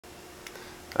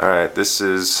Alright, this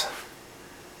is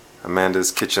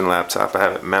Amanda's kitchen laptop. I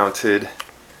have it mounted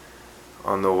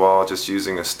on the wall just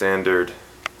using a standard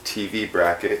TV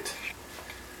bracket.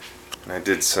 And I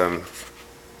did some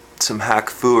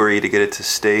hack-fooey to get it to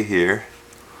stay here.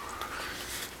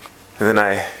 And then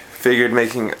I figured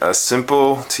making a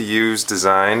simple to use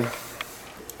design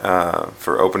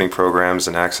for opening programs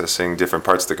and accessing different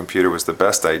parts of the computer was the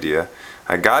best idea.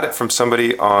 I got it from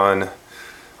somebody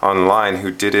online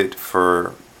who did it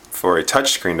for a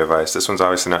touchscreen device. This one's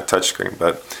obviously not touchscreen,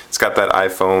 but it's got that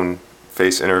iPhone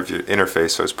face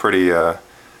interface, so it's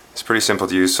pretty simple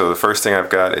to use. So the first thing I've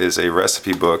got is a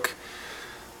recipe book.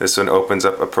 This one opens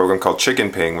up a program called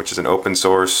ChickenPing, which is an open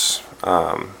source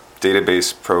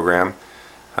database program.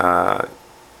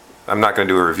 I'm not going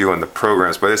to do a review on the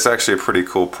programs, but it's actually a pretty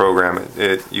cool program.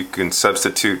 You can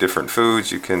substitute different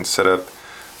foods, you can set up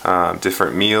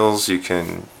different meals, you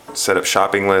can set up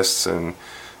shopping lists, and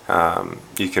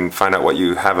you can find out what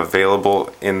you have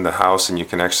available in the house, and you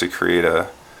can actually create a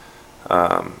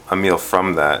meal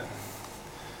from that.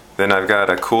 Then I've got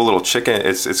a cool little chicken.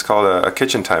 It's called a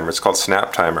kitchen timer. It's called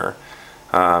SnapTimer.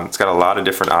 It's got a lot of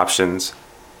different options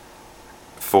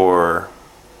for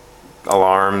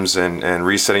alarms and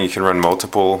resetting. You can run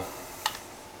multiple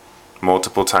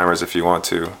timers if you want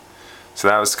to. So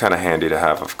that was kind of handy to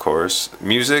have, of course.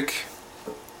 Music.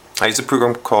 I use a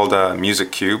program called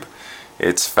musikcube.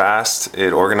 It's fast.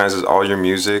 It organizes all your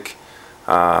music.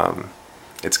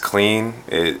 It's clean.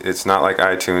 It's not like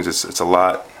iTunes. It's a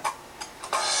lot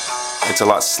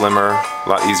slimmer, a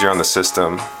lot easier on the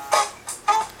system.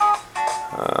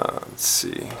 Let's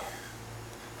see.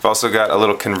 I've also got a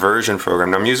little conversion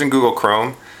program. Now I'm using Google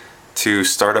Chrome to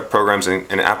start up programs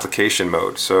in application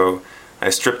mode. So I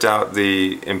stripped out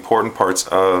the important parts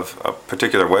of a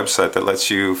particular website that lets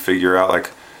you figure out,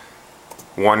 like,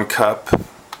 1 cup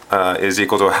is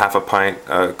equal to a half a pint,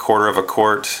 a quarter of a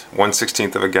quart,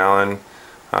 1/16 of a gallon.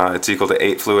 It's equal to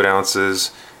 8 fluid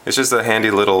ounces. It's just a handy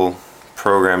little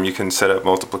program. You can set up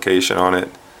multiplication on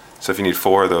it. So if you need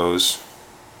 4 of those,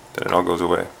 then it all goes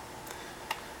away,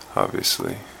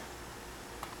 obviously.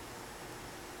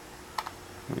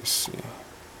 Let me see.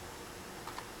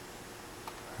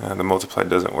 The multiply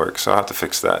doesn't work, so I'll have to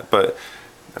fix that. But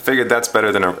I figured that's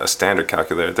better than a standard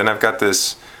calculator. Then I've got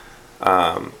this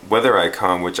weather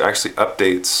icon, which actually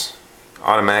updates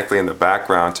automatically in the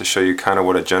background to show you kind of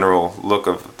what a general look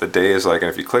of the day is like. And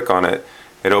if you click on it,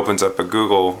 it opens up a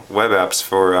Google Web Apps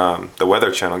for the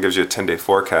Weather Channel. It gives you a 10-day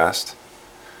forecast,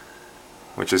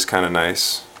 which is kind of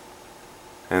nice.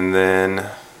 And then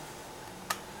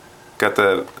got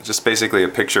just basically a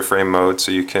picture frame mode,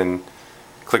 so you can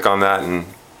click on that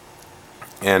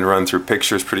and run through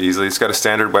pictures pretty easily. It's got a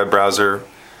standard web browser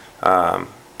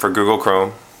for Google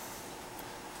Chrome.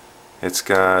 It's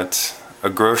got a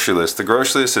grocery list. The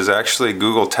grocery list is actually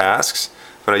Google Tasks,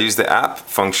 but I use the app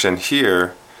function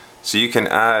here, so you can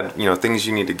add, things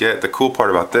you need to get. The cool part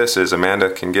about this is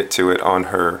Amanda can get to it on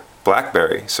her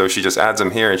BlackBerry, so she just adds them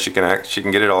here, and she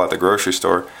can get it all at the grocery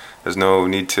store. There's no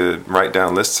need to write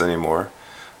down lists anymore.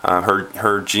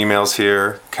 Her Gmail's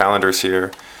here, calendar's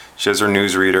here. She has her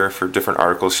newsreader for different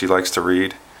articles she likes to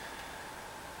read.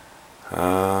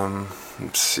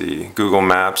 Let's see, Google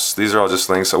Maps. These are all just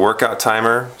links. A workout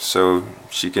timer, so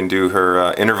she can do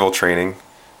her interval training,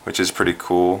 which is pretty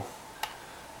cool.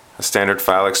 A standard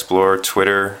file explorer,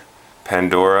 Twitter,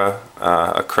 Pandora,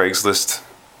 a Craigslist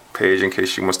page in case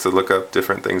she wants to look up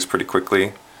different things pretty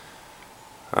quickly.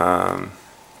 And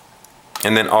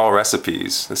then all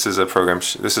recipes. This is a program.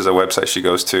 This is a website she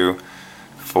goes to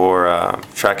for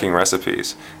tracking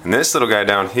recipes. And this little guy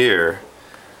down here,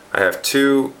 I have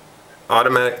 2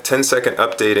 automatic 10-second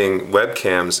updating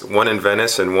webcams, one in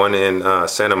Venice and one in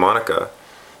Santa Monica,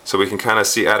 so we can kind of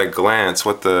see at a glance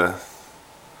what the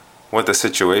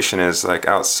situation is like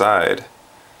outside,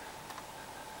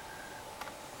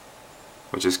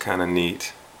 which is kind of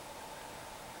neat.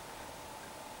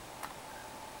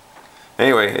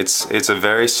 Anyway, it's a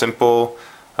very simple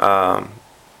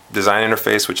design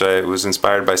interface, which I was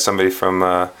inspired by somebody from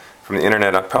the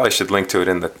internet. I probably should link to it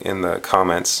in the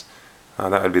comments.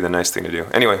 That would be the nice thing to do.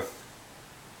 Anyway,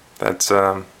 that's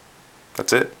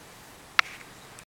it.